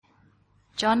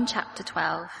John chapter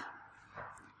 12,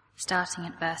 starting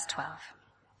at verse 12.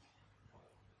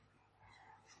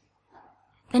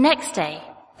 The next day,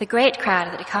 the great crowd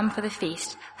that had come for the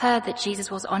feast heard that Jesus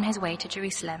was on his way to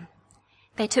Jerusalem.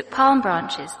 They took palm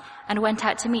branches and went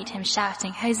out to meet him,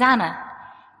 shouting, "Hosanna!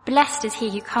 Blessed is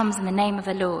he who comes in the name of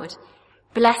the Lord.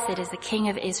 Blessed is the King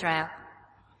of Israel."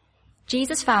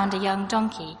 Jesus found a young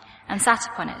donkey and sat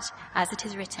upon it, as it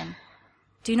is written,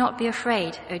 "Do not be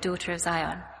afraid, O daughter of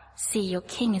Zion. See, your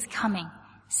king is coming,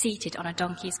 seated on a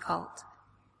donkey's colt."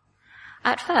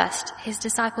 At first, his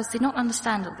disciples did not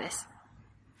understand all this.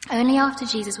 Only after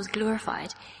Jesus was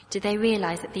glorified did they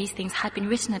realize that these things had been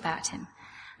written about him,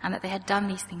 and that they had done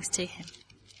these things to him.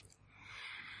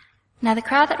 Now the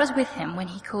crowd that was with him when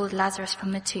he called Lazarus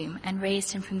from the tomb and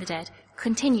raised him from the dead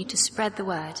continued to spread the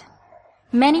word.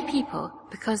 Many people,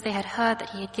 because they had heard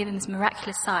that he had given this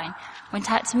miraculous sign, went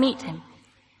out to meet him.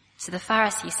 So the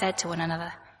Pharisees said to one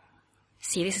another,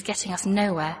 "See, this is getting us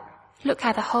nowhere. Look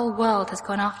how the whole world has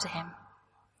gone after him."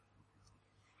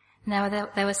 Now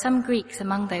there were some Greeks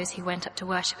among those who went up to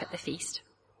worship at the feast.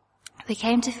 They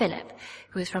came to Philip,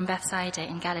 who was from Bethsaida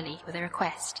in Galilee, with a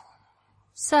request.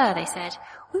 "Sir," they said,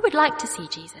 "we would like to see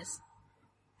Jesus."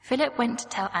 Philip went to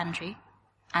tell Andrew.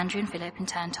 Andrew and Philip in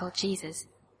turn told Jesus.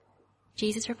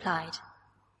 Jesus replied,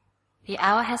 "The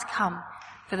hour has come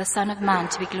for the Son of Man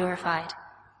to be glorified.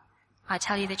 I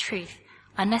tell you the truth,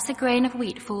 unless a grain of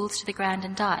wheat falls to the ground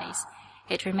and dies,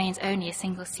 it remains only a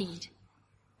single seed.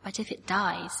 But if it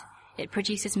dies, it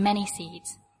produces many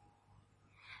seeds.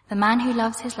 The man who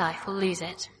loves his life will lose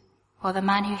it, while the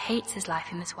man who hates his life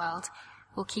in this world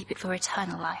will keep it for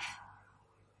eternal life.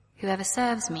 Whoever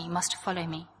serves me must follow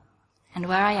me, and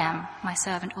where I am, my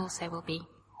servant also will be.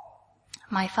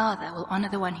 My Father will honor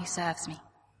the one who serves me."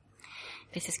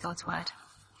 This is God's word.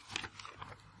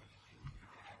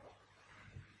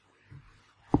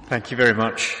 Thank you very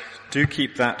much. Do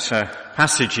keep that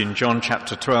passage in John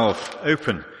chapter 12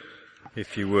 open,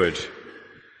 if you would.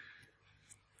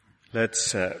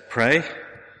 Let's pray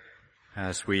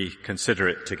as we consider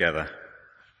it together.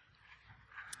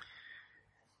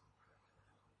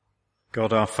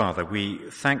 God our Father, we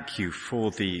thank you for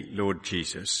the Lord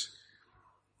Jesus,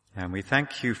 and we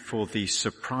thank you for the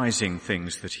surprising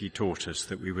things that he taught us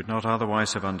that we would not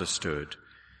otherwise have understood.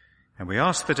 And we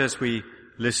ask that as we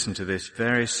listen to this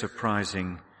very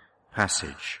surprising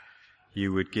passage,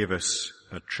 you would give us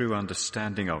a true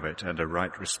understanding of it and a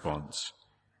right response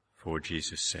for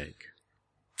Jesus' sake.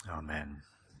 Amen.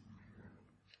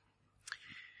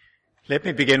 Let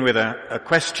me begin with a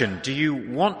question. Do you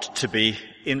want to be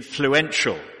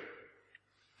influential?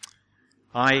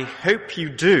 I hope you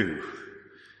do.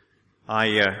 I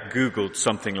Googled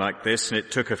something like this, and it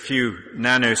took a few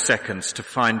nanoseconds to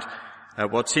find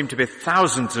what seemed to be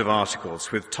thousands of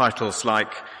articles with titles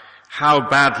like, "How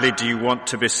badly do you want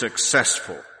to be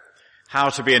successful?" "How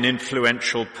to be an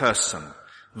influential person?"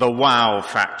 "The wow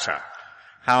factor."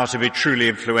 "How to be truly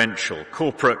influential?"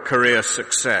 "Corporate career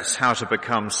success." "How to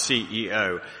become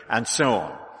CEO?" and so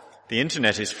on. The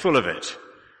internet is full of it.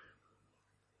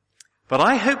 But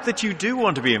I hope that you do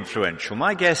want to be influential.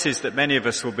 My guess is that many of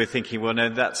us will be thinking, well, no,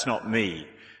 that's not me.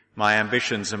 My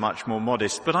ambitions are much more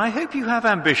modest. But I hope you have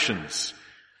ambitions.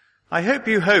 I hope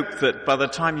you hope that by the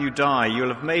time you die,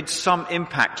 you'll have made some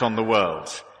impact on the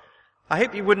world. I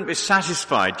hope you wouldn't be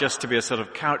satisfied just to be a sort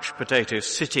of couch potato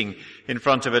sitting in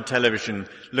front of a television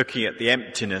looking at the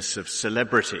emptiness of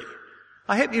celebrity.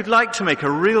 I hope you'd like to make a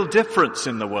real difference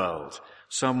in the world,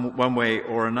 one way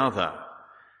or another.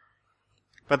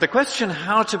 But the question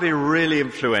how to be really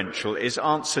influential is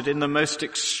answered in the most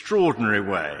extraordinary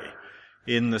way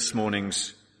in this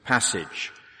morning's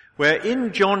passage, where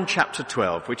in John chapter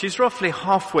 12, which is roughly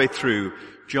halfway through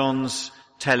John's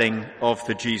telling of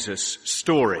the Jesus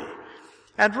story,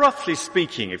 and roughly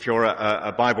speaking, if you're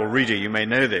a Bible reader, you may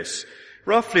know this,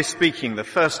 roughly speaking, the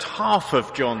first half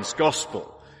of John's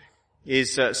Gospel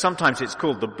is, sometimes it's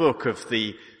called the book of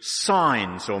the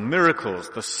signs or miracles,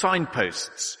 the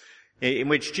signposts, in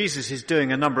which Jesus is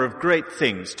doing a number of great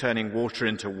things, turning water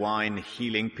into wine,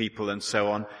 healing people and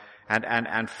so on,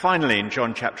 and finally in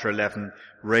John chapter 11,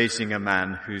 raising a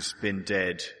man who's been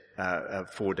dead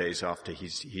 4 days after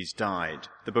he's died.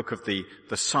 The book of the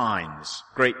signs,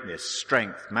 greatness,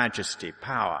 strength, majesty,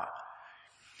 power.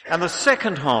 And the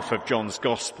second half of John's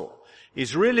Gospel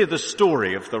is really the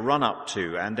story of the run-up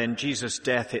to and then Jesus'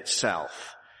 death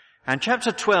itself. And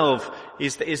chapter 12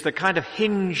 is the kind of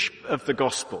hinge of the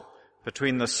Gospel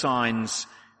between the signs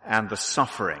and the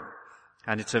suffering.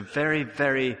 And it's a very,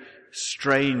 very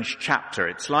strange chapter.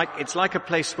 It's like a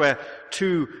place where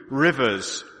two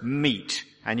rivers meet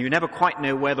and you never quite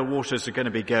know where the waters are going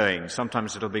to be going.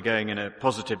 Sometimes it'll be going in a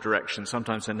positive direction,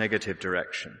 sometimes a negative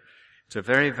direction. It's a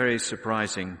very, very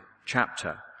surprising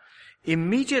chapter.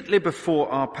 Immediately before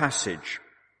our passage,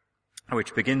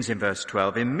 which begins in verse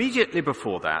 12, immediately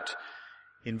before that,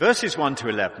 in verses 1 to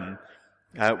 11,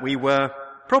 we were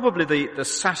probably the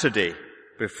Saturday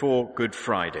before Good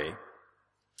Friday,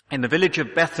 in the village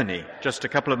of Bethany, just a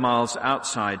couple of miles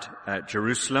outside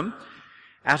Jerusalem,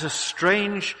 at a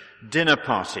strange dinner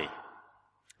party.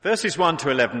 Verses 1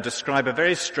 to 11 describe a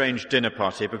very strange dinner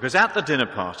party, because at the dinner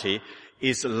party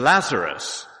is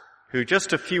Lazarus, who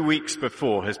just a few weeks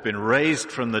before has been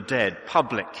raised from the dead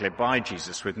publicly by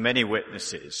Jesus with many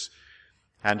witnesses,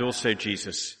 and also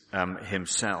Jesus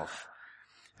himself.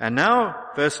 And now,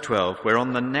 verse 12, we're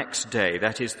on the next day,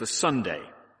 that is the Sunday.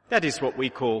 That is what we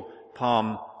call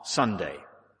Palm Sunday,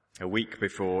 a week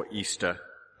before Easter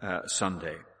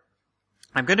Sunday.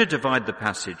 I'm going to divide the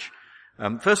passage,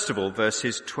 first of all,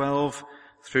 verses 12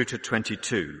 through to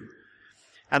 22.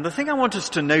 And the thing I want us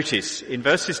to notice in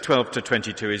verses 12 to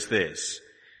 22 is this,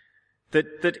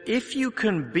 that if you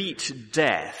can beat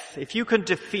death, if you can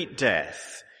defeat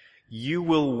death, you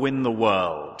will win the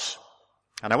world.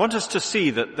 And I want us to see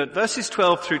that verses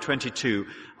 12 through 22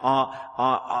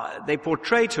 they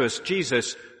portray to us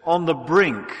Jesus on the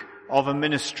brink of a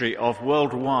ministry of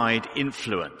worldwide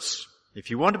influence. If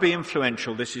you want to be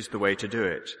influential, this is the way to do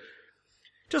it.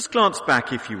 Just glance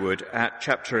back, if you would, at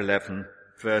chapter 11,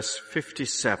 verse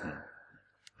 57,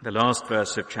 the last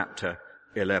verse of chapter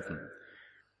 11,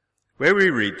 where we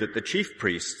read that the chief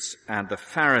priests and the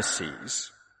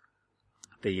Pharisees,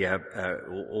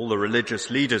 all the religious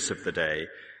leaders of the day,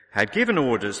 had given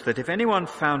orders that if anyone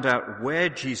found out where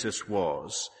Jesus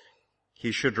was,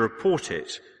 he should report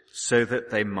it so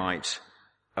that they might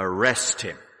arrest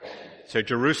him. So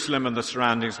Jerusalem and the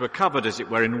surroundings were covered, as it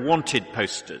were, in wanted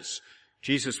posters.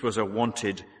 Jesus was a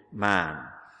wanted man.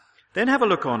 Then have a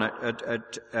look on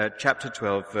at chapter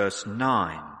 12, verse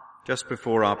 9, just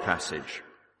before our passage,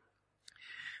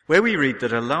 where we read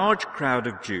that a large crowd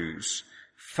of Jews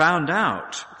found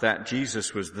out that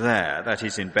Jesus was there, that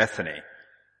is in Bethany,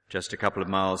 just a couple of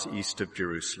miles east of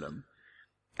Jerusalem,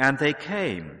 and they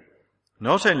came,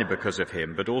 not only because of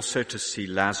him, but also to see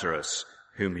Lazarus,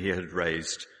 whom he had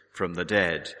raised from the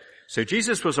dead. So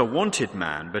Jesus was a wanted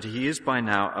man, but he is by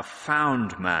now a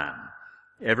found man.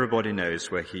 Everybody knows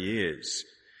where he is.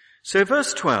 So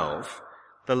verse 12,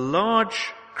 the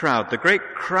large crowd, the great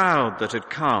crowd that had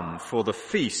come for the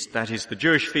feast, that is the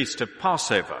Jewish feast of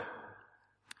Passover,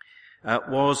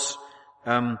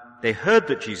 they heard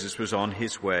that Jesus was on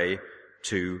his way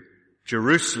to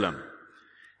Jerusalem.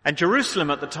 And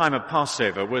Jerusalem at the time of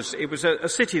Passover was a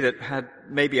city that had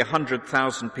maybe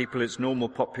 100,000 people, its normal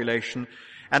population.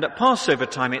 And at Passover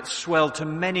time it swelled to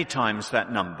many times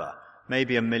that number.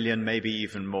 Maybe 1 million, maybe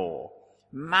even more.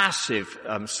 Massive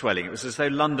swelling. It was as though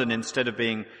London, instead of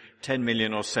being 10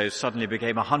 million or so, suddenly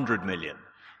became 100 million.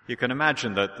 You can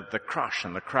imagine the crush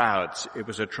and the crowds. It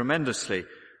was a tremendously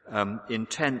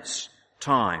intense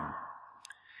time.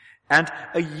 And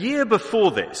a year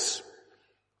before this,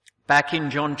 back in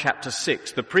John chapter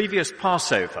 6, the previous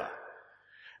Passover,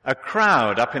 a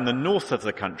crowd up in the north of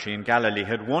the country in Galilee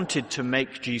had wanted to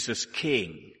make Jesus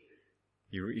king.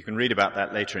 You can read about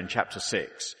that later in chapter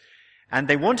 6. And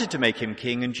they wanted to make him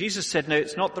king, and Jesus said, no,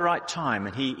 it's not the right time.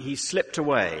 And he slipped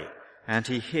away, and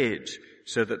he hid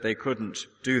so that they couldn't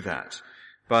do that.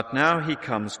 But now he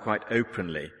comes quite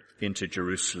openly into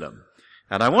Jerusalem.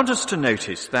 And I want us to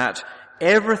notice that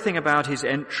everything about his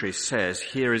entry says,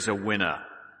 here is a winner.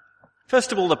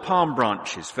 First of all, the palm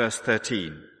branches, verse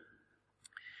 13.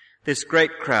 This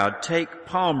great crowd take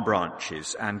palm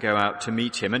branches and go out to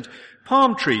meet him. And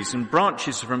palm trees and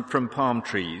branches from palm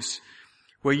trees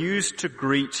were used to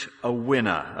greet a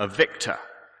winner, a victor.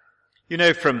 You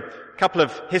know from a couple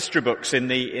of history books in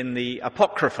the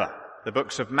Apocrypha, the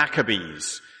books of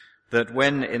Maccabees, that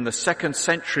when in the 2nd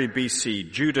century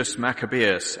BC, Judas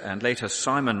Maccabeus and later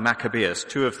Simon Maccabeus,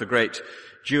 two of the great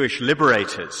Jewish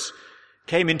liberators,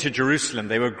 came into Jerusalem,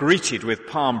 they were greeted with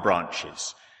palm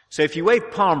branches. So if you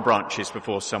wave palm branches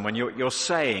before someone, you're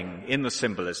saying in the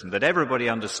symbolism that everybody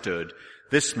understood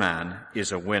this man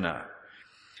is a winner.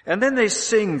 And then they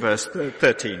sing, verse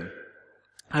 13,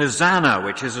 Hosanna,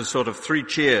 which is a sort of 3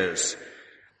 cheers.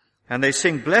 And they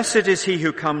sing, blessed is he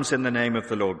who comes in the name of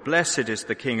the Lord. Blessed is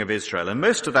the King of Israel. And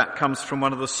most of that comes from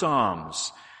one of the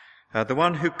Psalms. The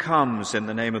one who comes in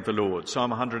the name of the Lord, Psalm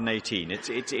 118.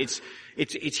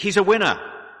 He's a winner.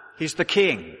 He's the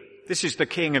King. This is the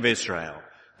King of Israel.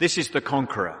 This is the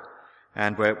conqueror.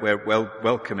 And we're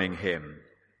welcoming him.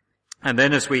 And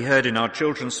then, as we heard in our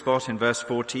children's spot in verse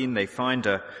 14, they find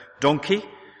a donkey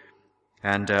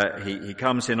And he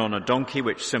comes in on a donkey,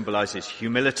 which symbolizes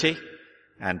humility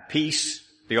and peace,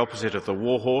 the opposite of the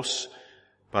war horse,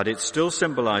 but it still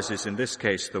symbolizes, in this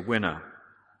case, the winner.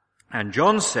 And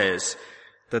John says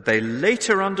that they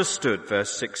later understood,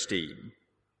 verse 16,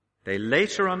 they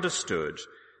later understood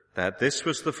that this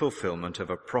was the fulfillment of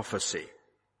a prophecy.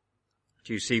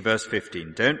 Do you see verse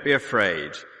 15? Don't be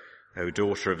afraid, O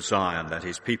daughter of Zion, that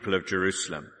is, people of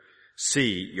Jerusalem.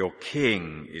 See, your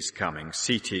king is coming,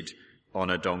 seated on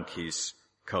a donkey's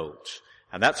colt.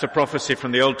 And that's a prophecy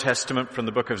from the Old Testament, from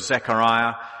the book of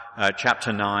Zechariah,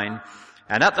 chapter 9.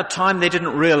 And at the time they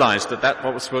didn't realize that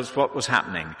was what was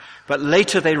happening. But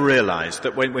later they realized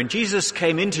that when Jesus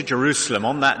came into Jerusalem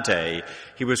on that day,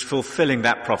 he was fulfilling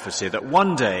that prophecy, that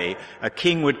one day a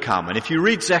king would come. And if you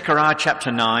read Zechariah chapter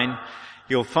 9,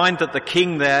 you'll find that the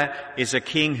king there is a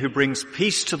king who brings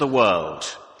peace to the world.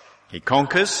 He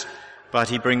conquers, but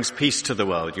he brings peace to the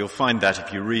world. You'll find that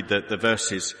if you read the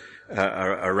verses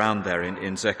around there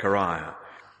in Zechariah.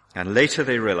 And later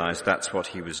they realized that's what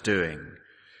he was doing.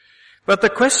 But the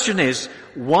question is,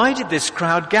 why did this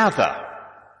crowd gather?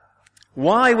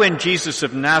 Why, when Jesus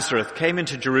of Nazareth came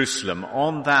into Jerusalem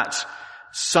on that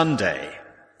Sunday,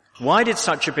 why did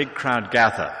such a big crowd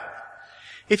gather?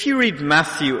 If you read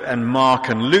Matthew and Mark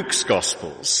and Luke's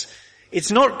Gospels,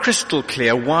 it's not crystal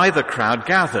clear why the crowd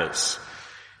gathers.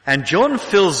 And John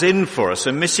fills in for us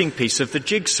a missing piece of the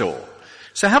jigsaw.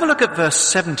 So have a look at verse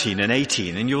 17 and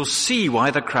 18 and you'll see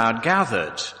why the crowd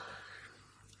gathered.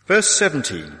 Verse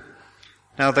 17.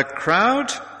 Now the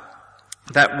crowd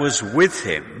that was with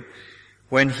him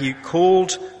when he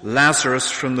called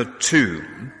Lazarus from the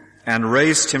tomb and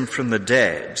raised him from the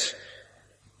dead,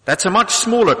 that's a much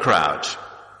smaller crowd.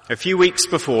 A few weeks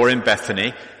before in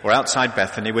Bethany, or outside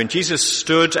Bethany, when Jesus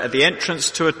stood at the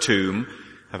entrance to a tomb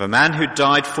of a man who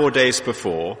died 4 days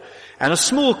before, and a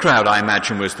small crowd, I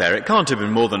imagine, was there. It can't have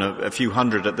been more than a few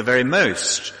hundred at the very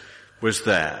most was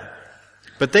there.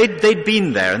 But they'd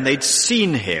been there and they'd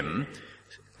seen him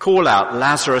call out,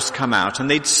 Lazarus, come out, and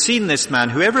they'd seen this man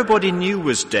who everybody knew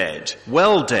was dead,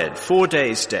 well dead, 4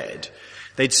 days dead.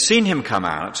 They'd seen him come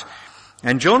out,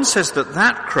 and John says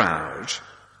that crowd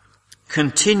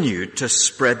continued to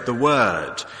spread the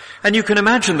word. And you can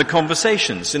imagine the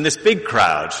conversations in this big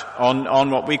crowd on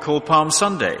what we call Palm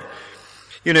Sunday.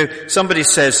 You know, somebody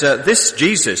says, this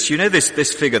Jesus, you know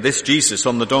this figure, this Jesus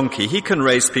on the donkey, he can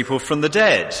raise people from the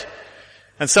dead.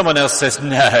 And someone else says,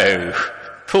 no,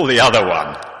 pull the other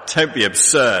one. Don't be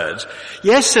absurd.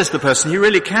 Yes, says the person, he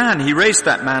really can. He raised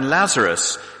that man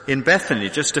Lazarus in Bethany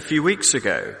just a few weeks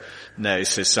ago. No,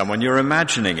 says someone, you're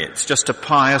imagining it. It's just a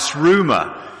pious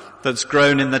rumor that's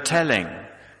grown in the telling.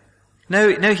 No,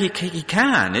 he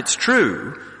can. It's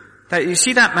true. That, you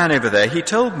see that man over there? He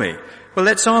told me. Well,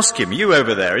 let's ask him. You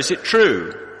over there, is it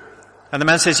true? And the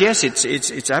man says, yes,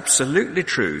 it's absolutely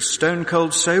true. Stone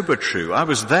cold sober true. I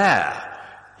was there.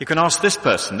 You can ask this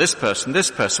person, this person, this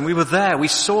person. We were there. We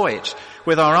saw it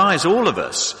with our eyes, all of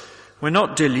us. We're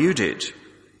not deluded.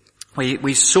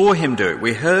 We saw him do it.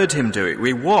 We heard him do it.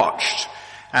 We watched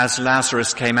as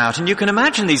Lazarus came out. And you can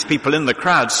imagine these people in the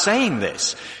crowd saying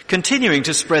this, continuing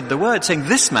to spread the word, saying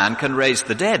this man can raise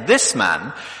the dead. This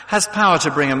man has power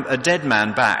to bring a dead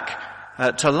man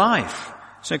back to life.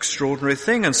 It's an extraordinary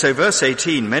thing. And so verse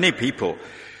 18, many people,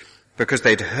 because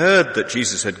they'd heard that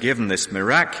Jesus had given this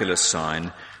miraculous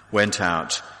sign, went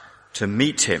out to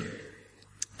meet him.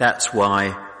 That's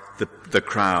why the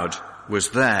crowd was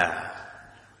there.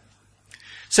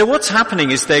 So what's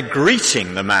happening is they're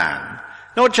greeting the man,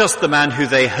 not just the man who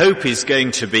they hope is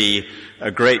going to be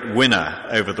a great winner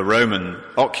over the Roman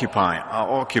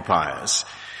occupiers.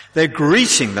 They're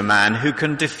greeting the man who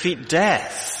can defeat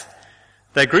death.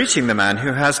 They're greeting the man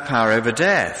who has power over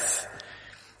death.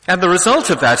 And the result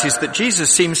of that is that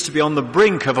Jesus seems to be on the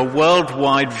brink of a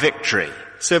worldwide victory.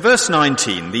 So verse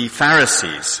 19, the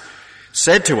Pharisees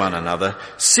said to one another,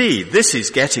 see, this is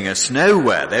getting us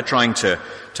nowhere. They're trying to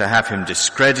have him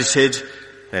discredited.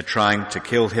 They're trying to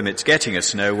kill him. It's getting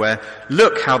us nowhere.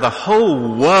 Look how the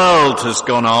whole world has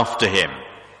gone after him.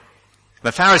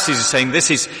 The Pharisees are saying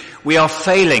we are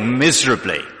failing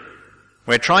miserably.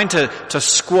 We're trying to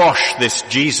squash this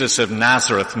Jesus of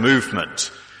Nazareth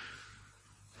movement.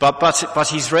 But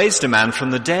he's raised a man from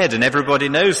the dead and everybody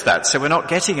knows that, so we're not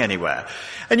getting anywhere.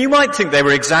 And you might think they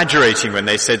were exaggerating when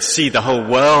they said, see, the whole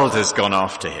world has gone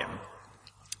after him.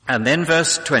 And then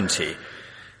verse 20,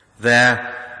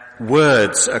 their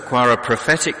words acquire a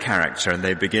prophetic character and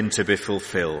they begin to be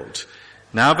fulfilled.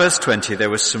 Now verse 20,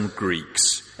 there were some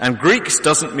Greeks. And Greeks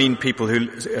doesn't mean people who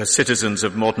are citizens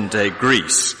of modern day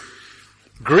Greece.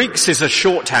 Greeks is a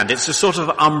shorthand. It's a sort of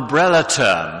umbrella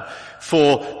term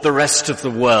for the rest of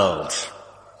the world.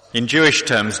 In Jewish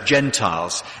terms,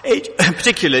 Gentiles,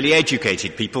 particularly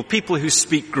educated people, people who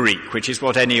speak Greek, which is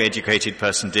what any educated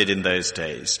person did in those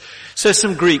days. So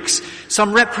some Greeks,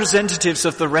 some representatives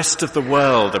of the rest of the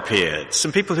world appeared.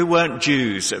 Some people who weren't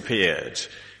Jews appeared.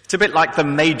 It's a bit like the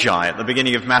Magi at the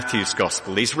beginning of Matthew's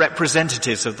Gospel, these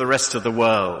representatives of the rest of the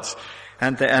world.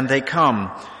 And they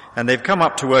come, and they've come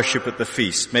up to worship at the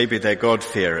feast. Maybe they're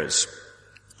God-fearers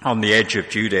on the edge of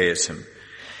Judaism.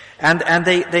 And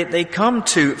they come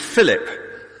to Philip,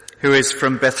 who is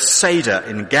from Bethsaida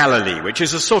in Galilee, which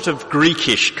is a sort of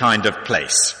Greekish kind of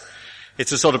place.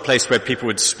 It's a sort of place where people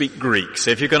would speak Greek. So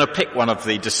if you're going to pick one of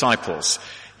the disciples,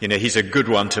 he's a good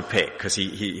one to pick, because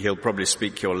he'll probably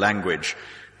speak your language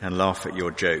and laugh at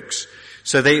your jokes.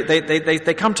 So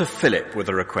they come to Philip with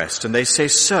a request, and they say,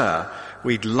 "Sir,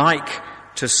 we'd like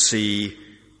to see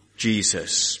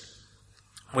Jesus.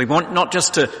 We want not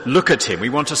just to look at him, we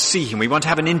want to see him, we want to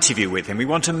have an interview with him, we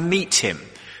want to meet him,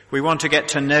 we want to get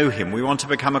to know him, we want to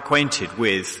become acquainted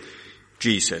with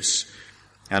Jesus."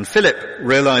 And Philip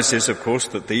realizes, of course,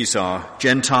 that these are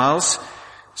Gentiles,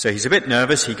 so he's a bit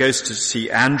nervous. He goes to see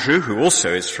Andrew, who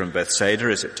also is from Bethsaida,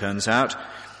 as it turns out,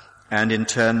 and in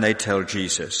turn they tell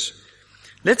Jesus.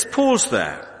 Let's pause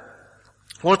there.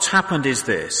 What's happened is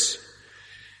this.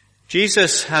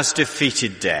 Jesus has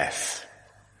defeated death.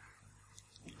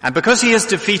 And because he has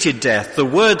defeated death, the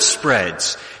word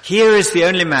spreads. Here is the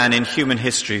only man in human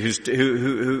history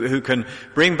who can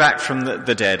bring back from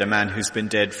the dead a man who's been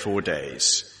dead 4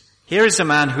 days. Here is a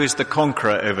man who is the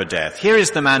conqueror over death. Here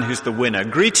is the man who's the winner.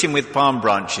 Greet him with palm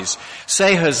branches.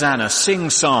 Say Hosanna.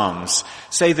 Sing psalms.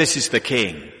 Say this is the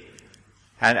King.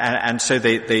 And so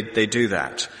they do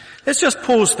that. Let's just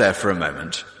pause there for a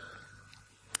moment.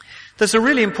 There's a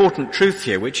really important truth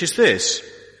here, which is this.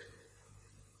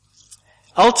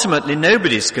 Ultimately,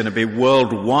 nobody's going to be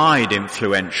worldwide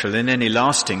influential in any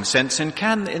lasting sense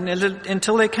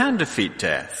until they can defeat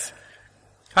death.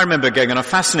 I remember going on a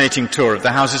fascinating tour of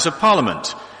the Houses of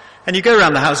Parliament. And you go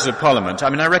around the Houses of Parliament,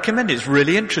 I recommend it, it's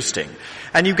really interesting.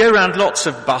 And you go around lots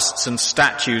of busts and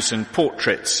statues and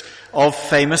portraits of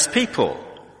famous people.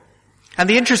 And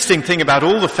the interesting thing about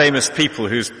all the famous people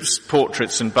whose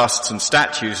portraits and busts and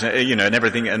statues, and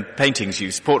everything, and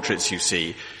portraits you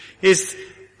see, is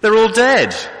they're all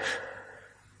dead.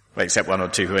 Well, except one or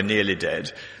two who are nearly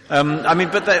dead.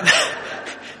 But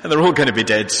they're all going to be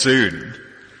dead soon.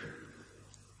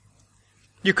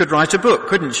 You could write a book,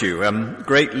 couldn't you?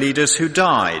 Great leaders who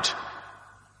died.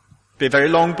 Be a very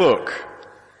long book.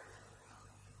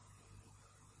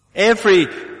 Every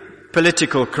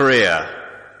political career,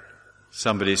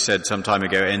 somebody said some time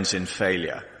ago, ends in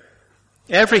failure.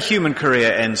 Every human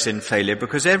career ends in failure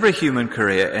because every human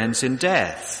career ends in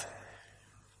death.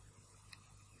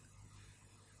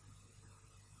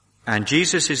 And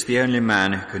Jesus is the only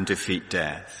man who can defeat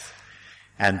death.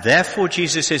 And therefore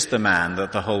Jesus is the man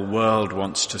that the whole world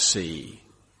wants to see.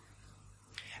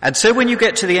 And so when you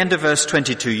get to the end of verse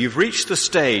 22, you've reached the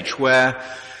stage where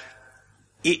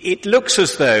it looks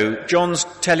as though John's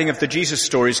telling of the Jesus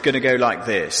story is going to go like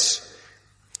this.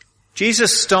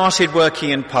 Jesus started working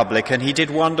in public and he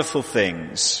did wonderful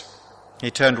things.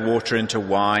 He turned water into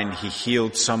wine. He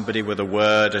healed somebody with a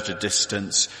word at a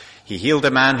distance. He healed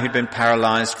a man who'd been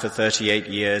paralyzed for 38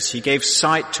 years. He gave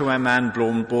sight to a man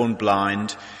born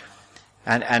blind.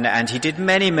 And he did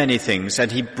many, many things.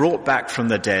 And he brought back from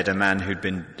the dead a man who'd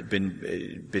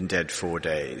been dead 4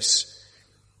 days.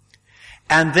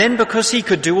 And then because he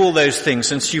could do all those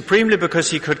things, and supremely because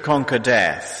he could conquer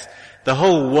death, the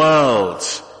whole world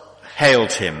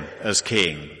hailed him as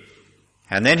king.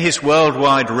 And then his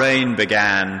worldwide reign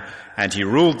began, and he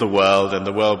ruled the world, and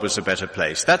the world was a better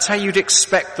place. That's how you'd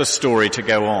expect the story to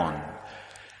go on.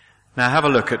 Now have a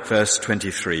look at verse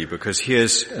 23, because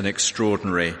here's an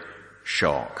extraordinary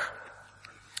shock.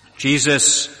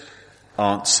 Jesus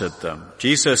answered them.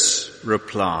 Jesus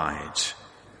replied.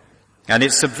 And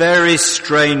it's a very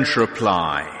strange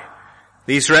reply.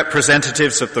 These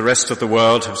representatives of the rest of the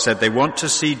world have said they want to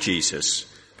see Jesus,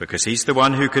 because he's the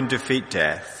one who can defeat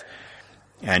death.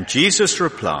 And Jesus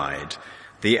replied,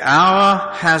 "The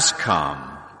hour has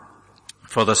come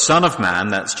for the Son of Man,"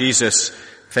 that's Jesus'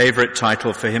 favorite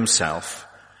title for himself,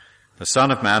 the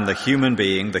Son of Man, the human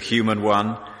being, the human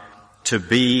one, to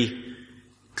be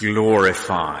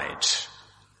glorified.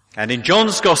 And in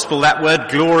John's Gospel, that word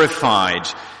glorified,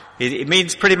 it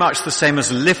means pretty much the same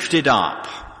as lifted up.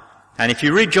 And if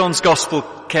you read John's Gospel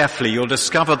carefully, you'll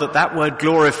discover that word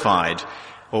glorified,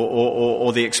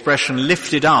 or the expression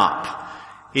lifted up,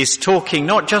 is talking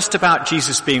not just about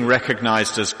Jesus being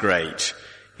recognized as great.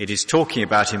 It is talking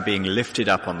about him being lifted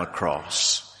up on the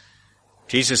cross.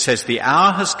 Jesus says, the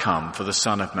hour has come for the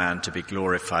Son of Man to be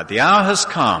glorified. The hour has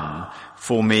come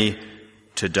for me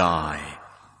to die.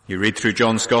 You read through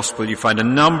John's Gospel, you find a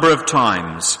number of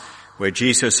times where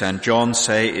Jesus and John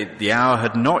say the hour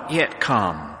had not yet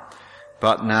come,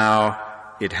 but now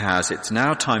it has. It's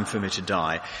now time for me to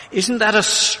die. Isn't that a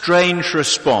strange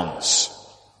response?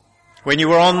 When you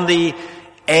were on the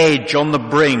edge, on the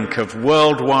brink of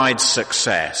worldwide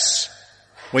success,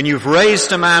 when you've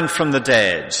raised a man from the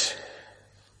dead,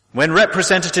 when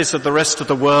representatives of the rest of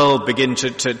the world begin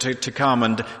to come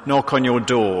and knock on your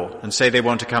door and say they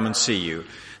want to come and see you,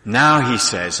 now he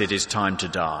says it is time to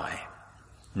die.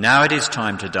 Now it is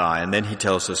time to die, and then he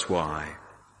tells us why.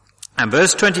 And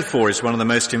verse 24 is one of the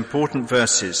most important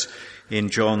verses in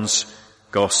John's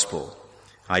Gospel.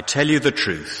 I tell you the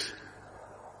truth.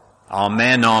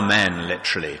 Amen, amen,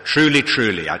 literally. Truly,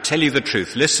 truly. I tell you the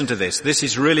truth. Listen to this. This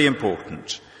is really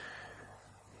important.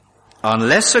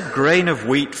 Unless a grain of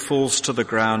wheat falls to the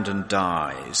ground and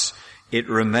dies, it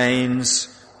remains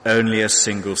only a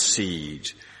single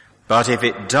seed. But if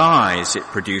it dies, it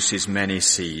produces many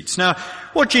seeds. Now,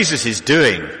 what Jesus is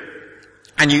doing,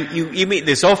 and you meet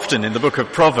this often in the book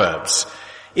of Proverbs,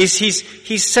 is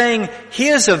he's saying,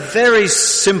 here's a very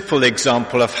simple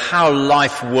example of how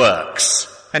life works.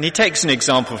 And he takes an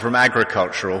example from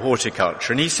agriculture or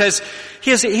horticulture, and he says,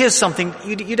 here's something,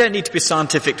 you don't need to be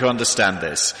scientific to understand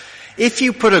this. If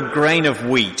you put a grain of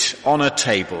wheat on a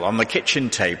table, on the kitchen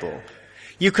table,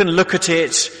 you can look at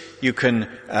it, you can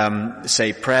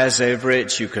say prayers over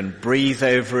it, you can breathe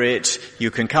over it,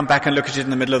 you can come back and look at it in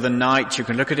the middle of the night, you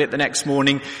can look at it the next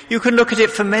morning, you can look at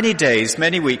it for many days,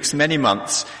 many weeks, many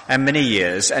months, and many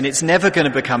years, and it's never going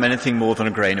to become anything more than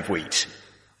a grain of wheat.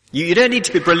 You don't need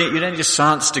to be brilliant, you don't need a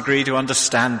science degree to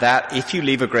understand that. If you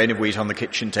leave a grain of wheat on the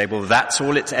kitchen table, that's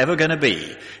all it's ever going to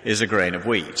be, is a grain of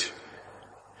wheat.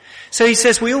 So he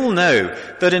says we all know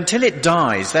that until it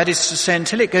dies, that is to say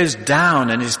until it goes down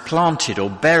and is planted or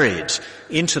buried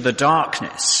into the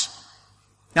darkness,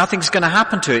 nothing's going to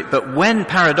happen to it. But when,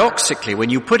 paradoxically, when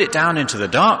you put it down into the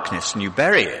darkness and you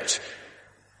bury it,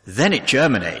 then it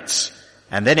germinates,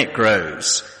 and then it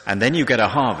grows, and then you get a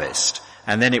harvest,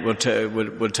 and then it will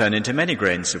turn into many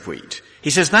grains of wheat. He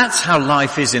says that's how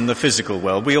life is in the physical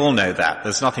world. We all know that.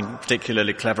 There's nothing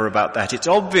particularly clever about that. It's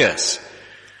obvious.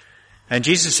 And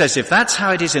Jesus says if that's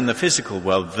how it is in the physical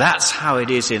world, that's how it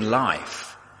is in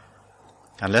life.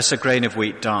 Unless a grain of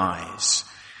wheat dies.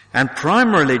 And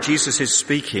primarily Jesus is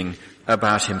speaking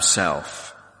about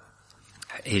himself.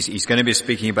 He's going to be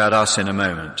speaking about us in a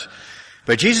moment.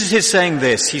 But Jesus is saying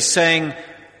this. He's saying,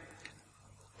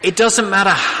 it doesn't matter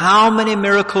how many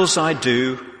miracles I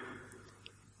do.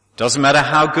 Doesn't matter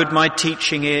how good my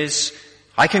teaching is.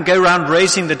 I can go around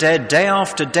raising the dead day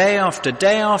after day after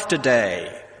day after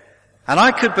day. And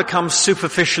I could become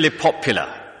superficially popular.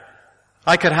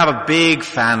 I could have a big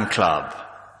fan club.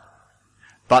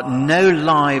 But no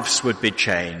lives would be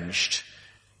changed.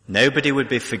 Nobody would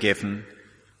be forgiven.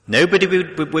 Nobody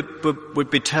would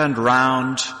be turned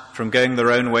round from going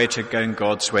their own way to going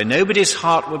God's way. Nobody's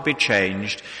heart would be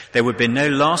changed. There would be no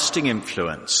lasting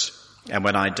influence. And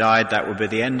when I died, that would be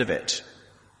the end of it.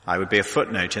 I would be a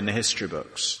footnote in the history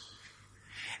books.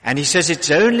 And he says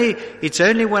it's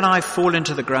only when I fall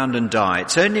into the ground and die,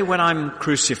 it's only when I'm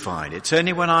crucified, it's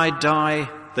only when I die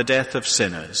the death of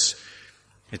sinners,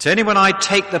 it's only when I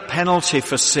take the penalty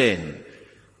for sin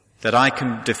that I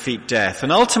can defeat death.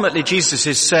 And ultimately Jesus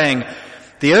is saying,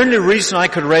 the only reason I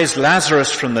could raise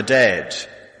Lazarus from the dead,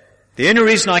 the only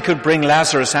reason I could bring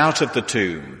Lazarus out of the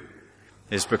tomb,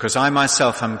 is because I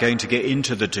myself am going to get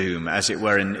into the tomb, as it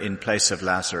were, in place of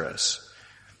Lazarus.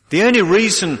 The only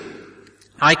reason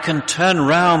I can turn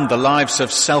round the lives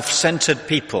of self-centered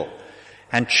people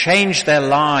and change their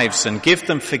lives and give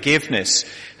them forgiveness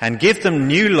and give them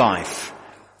new life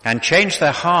and change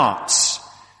their hearts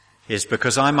is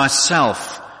because I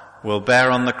myself will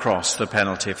bear on the cross the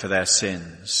penalty for their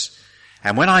sins.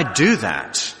 And when I do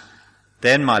that,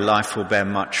 then my life will bear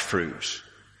much fruit.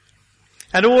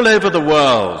 And all over the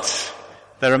world,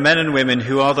 there are men and women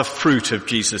who are the fruit of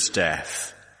Jesus' death.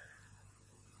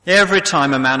 Every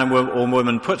time a man or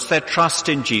woman puts their trust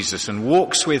in Jesus and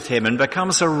walks with him and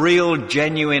becomes a real,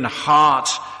 genuine heart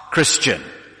Christian.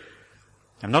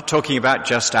 I'm not talking about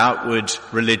just outward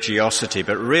religiosity,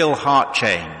 but real heart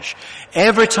change.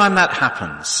 Every time that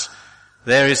happens,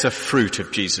 there is a fruit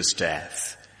of Jesus'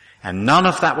 death. And none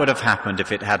of that would have happened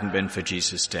if it hadn't been for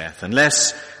Jesus' death.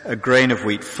 Unless a grain of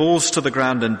wheat falls to the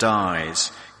ground and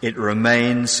dies, it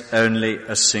remains only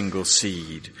a single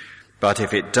seed. But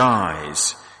if it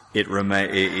dies, it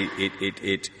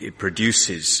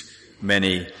produces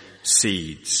many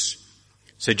seeds.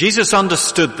 So Jesus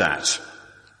understood that.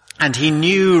 And he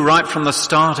knew right from the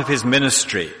start of his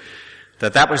ministry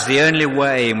that that was the only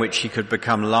way in which he could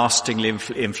become lastingly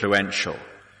influential.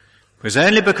 It was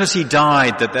only because he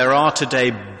died that there are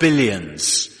today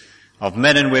billions of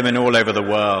men and women all over the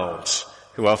world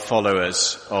who are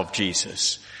followers of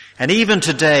Jesus. And even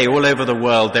today, all over the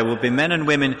world, there will be men and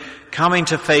women coming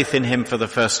to faith in him for the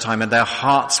first time, and their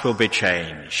hearts will be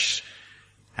changed.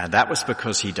 And that was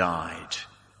because he died.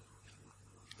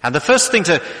 And the first thing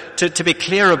to be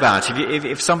clear about,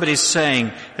 if somebody's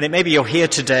saying, and it maybe you're here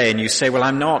today and you say, well,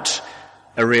 I'm not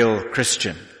a real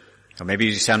Christian. Or maybe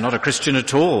you say, I'm not a Christian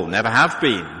at all, never have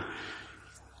been.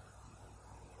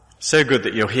 So good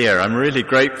that you're here. I'm really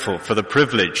grateful for the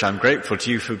privilege. I'm grateful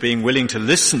to you for being willing to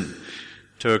listen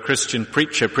to a Christian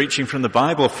preacher preaching from the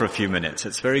Bible for a few minutes.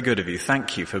 It's very good of you.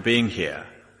 Thank you for being here.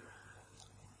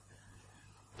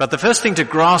 But the first thing to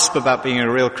grasp about being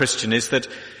a real Christian is that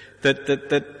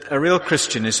a real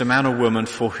Christian is a man or woman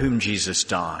for whom Jesus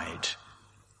died.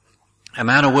 A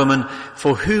man or woman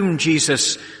for whom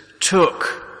Jesus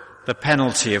took the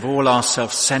penalty of all our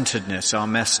self-centeredness, our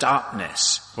messed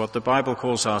upness, what the Bible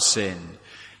calls our sin.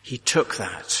 He took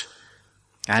that.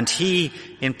 And he,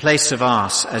 in place of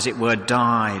us, as it were,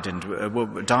 died and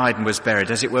was buried,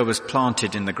 as it were, was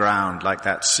planted in the ground like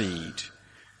that seed.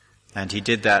 And he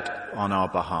did that on our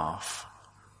behalf.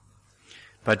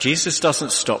 But Jesus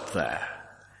doesn't stop there.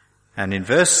 And in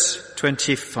verse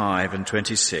 25 and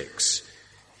 26,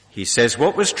 he says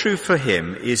what was true for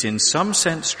him is in some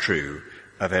sense true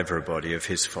of everybody of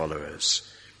his followers.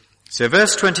 So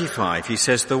verse 25, he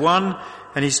says the one,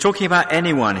 and he's talking about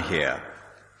anyone here,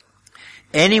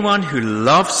 anyone who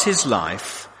loves his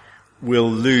life will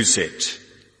lose it.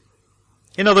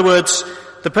 In other words,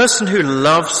 the person who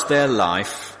loves their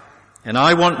life, and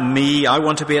I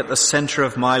want to be at the center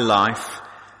of my life,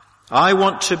 I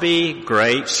want to be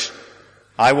great,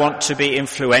 I want to be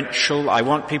influential, I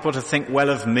want people to think well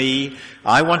of me,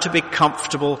 I want to be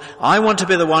comfortable, I want to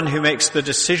be the one who makes the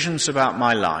decisions about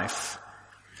my life.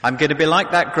 I'm going to be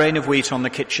like that grain of wheat on the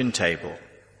kitchen table.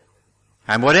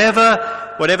 And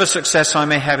whatever success I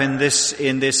may have in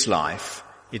this life,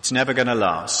 it's never going to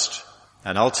last.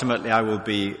 And ultimately I will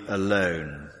be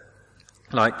alone,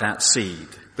 like that seed.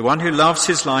 The one who loves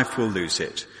his life will lose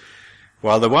it,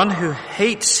 while the one who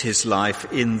hates his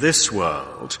life in this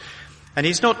world, and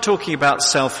he's not talking about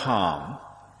self-harm,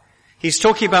 he's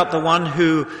talking about the one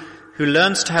who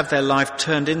learns to have their life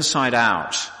turned inside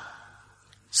out,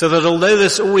 so that although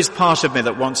there's always part of me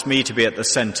that wants me to be at the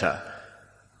center,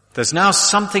 there's now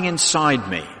something inside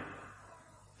me.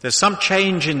 There's some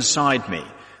change inside me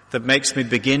that makes me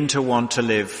begin to want to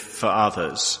live for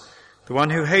others. The one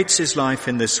who hates his life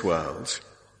in this world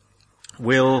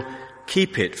will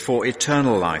keep it for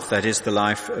eternal life, that is the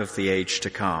life of the age to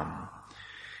come.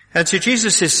 And so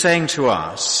Jesus is saying to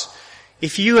us,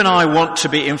 if you and I want to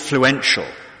be influential,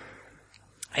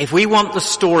 if we want the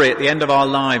story at the end of our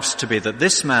lives to be that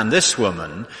this man, this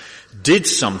woman, did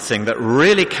something that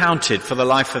really counted for the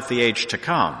life of the age to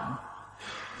come,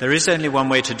 there is only one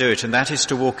way to do it, and that is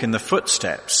to walk in the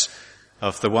footsteps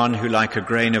of the one who, like a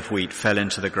grain of wheat, fell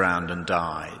into the ground and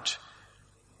died.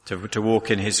 To walk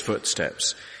in his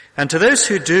footsteps. And to those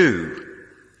who do,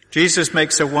 Jesus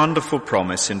makes a wonderful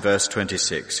promise in verse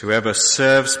 26. Whoever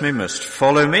serves me must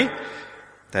follow me,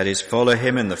 that is, follow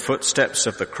him in the footsteps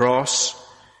of the cross.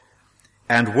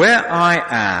 And where I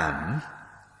am,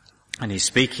 and he's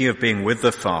speaking of being with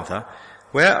the Father,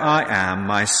 where I am,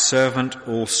 my servant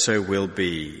also will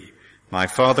be. My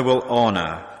Father will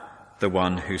honor the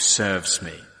one who serves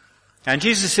me. And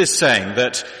Jesus is saying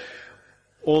that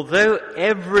although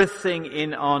everything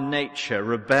in our nature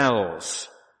rebels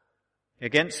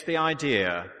against the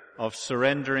idea of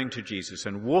surrendering to Jesus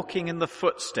and walking in the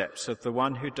footsteps of the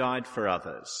one who died for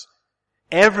others,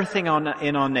 everything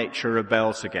in our nature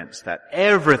rebels against that.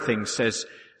 Everything says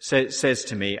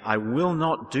to me, I will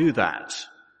not do that.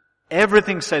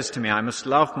 Everything says to me, I must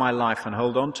love my life and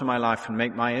hold on to my life and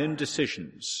make my own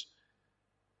decisions.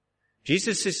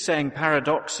 Jesus is saying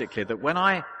paradoxically that when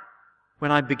I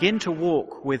begin to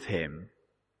walk with him,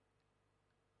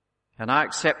 and I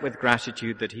accept with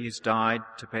gratitude that he has died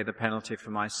to pay the penalty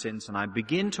for my sins, and I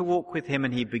begin to walk with him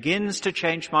and he begins to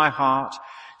change my heart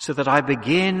so that I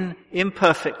begin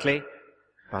imperfectly,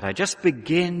 but I just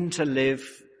begin to live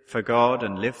for God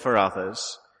and live for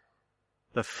others,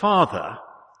 the Father,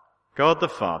 God the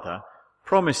Father,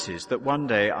 promises that one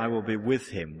day I will be with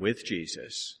him, with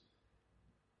Jesus,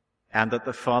 and that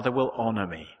the Father will honor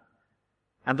me.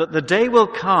 And that the day will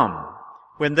come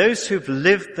when those who've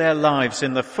lived their lives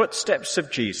in the footsteps of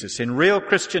Jesus, in real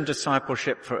Christian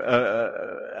discipleship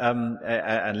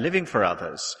and living for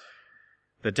others,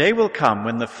 The day will come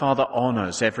when the Father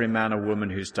honors every man or woman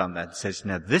who's done that and says,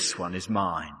 now this one is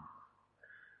mine.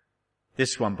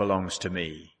 This one belongs to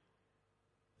me.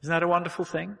 Isn't that a wonderful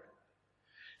thing?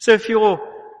 So if you're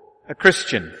a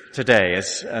Christian today,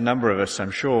 as a number of us I'm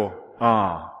sure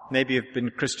are, maybe you've been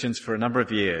Christians for a number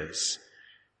of years,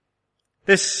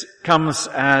 this comes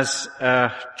as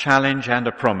a challenge and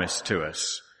a promise to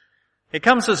us. It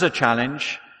comes as a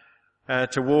challenge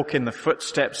to walk in the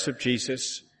footsteps of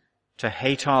Jesus, to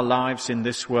hate our lives in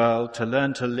this world, to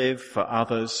learn to live for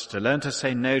others, to learn to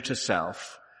say no to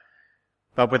self,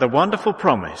 but with a wonderful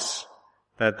promise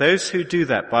that those who do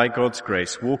that by God's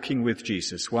grace, walking with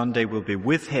Jesus, one day will be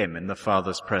with him in the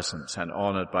Father's presence and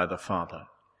honored by the Father.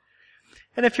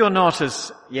 And if you're not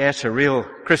as yet a real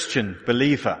Christian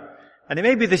believer, and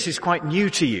maybe this is quite new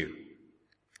to you,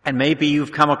 and maybe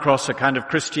you've come across a kind of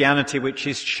Christianity which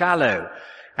is shallow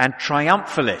and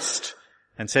triumphalist,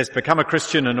 and says, become a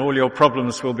Christian and all your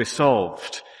problems will be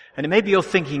solved. And maybe you're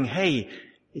thinking, hey,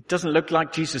 it doesn't look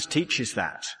like Jesus teaches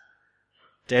that.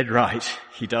 Dead right,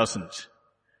 he doesn't.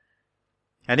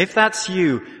 And if that's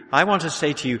you, I want to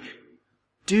say to you,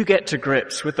 do get to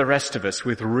grips with the rest of us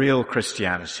with real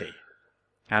Christianity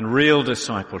and real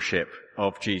discipleship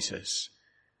of Jesus.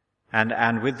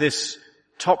 And with this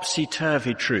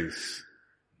topsy-turvy truth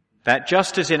that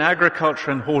just as in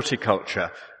agriculture and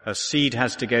horticulture, a seed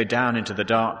has to go down into the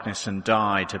darkness and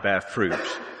die to bear fruit,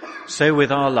 so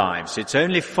with our lives, it's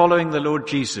only following the Lord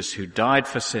Jesus who died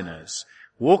for sinners,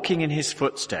 walking in his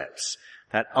footsteps,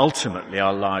 that ultimately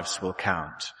our lives will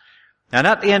count. And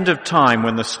at the end of time,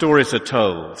 when the stories are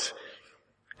told,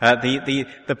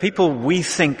 the people we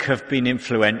think have been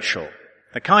influential,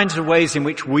 the kinds of ways in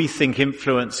which we think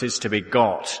influence is to be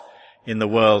got in the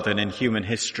world and in human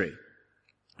history,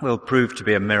 will prove to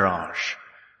be a mirage.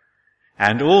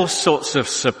 And all sorts of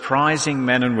surprising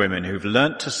men and women who've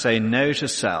learnt to say no to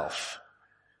self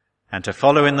and to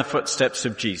follow in the footsteps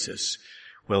of Jesus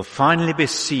will finally be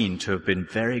seen to have been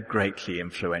very greatly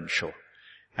influential,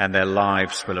 and their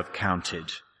lives will have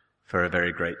counted for a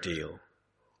very great deal.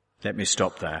 Let me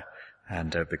stop there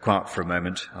and be quiet for a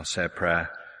moment. I'll say a prayer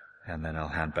and then I'll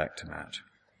hand back to Matt.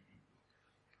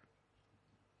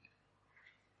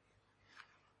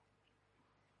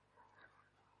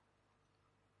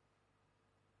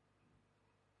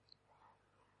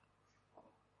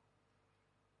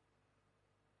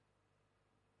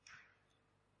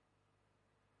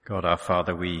 God our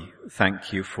Father, we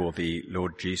thank you for the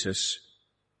Lord Jesus,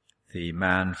 the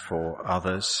man for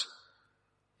others,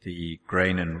 the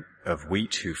grain of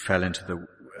wheat who fell into the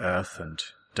earth and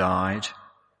died,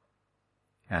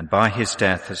 and by his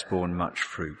death has borne much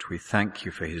fruit. We thank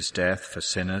you for his death for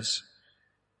sinners,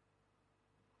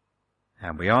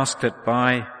 and we ask that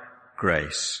by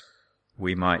grace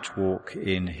we might walk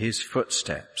in his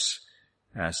footsteps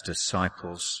as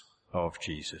disciples of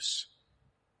Jesus.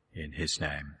 In his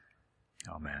name,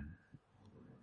 amen.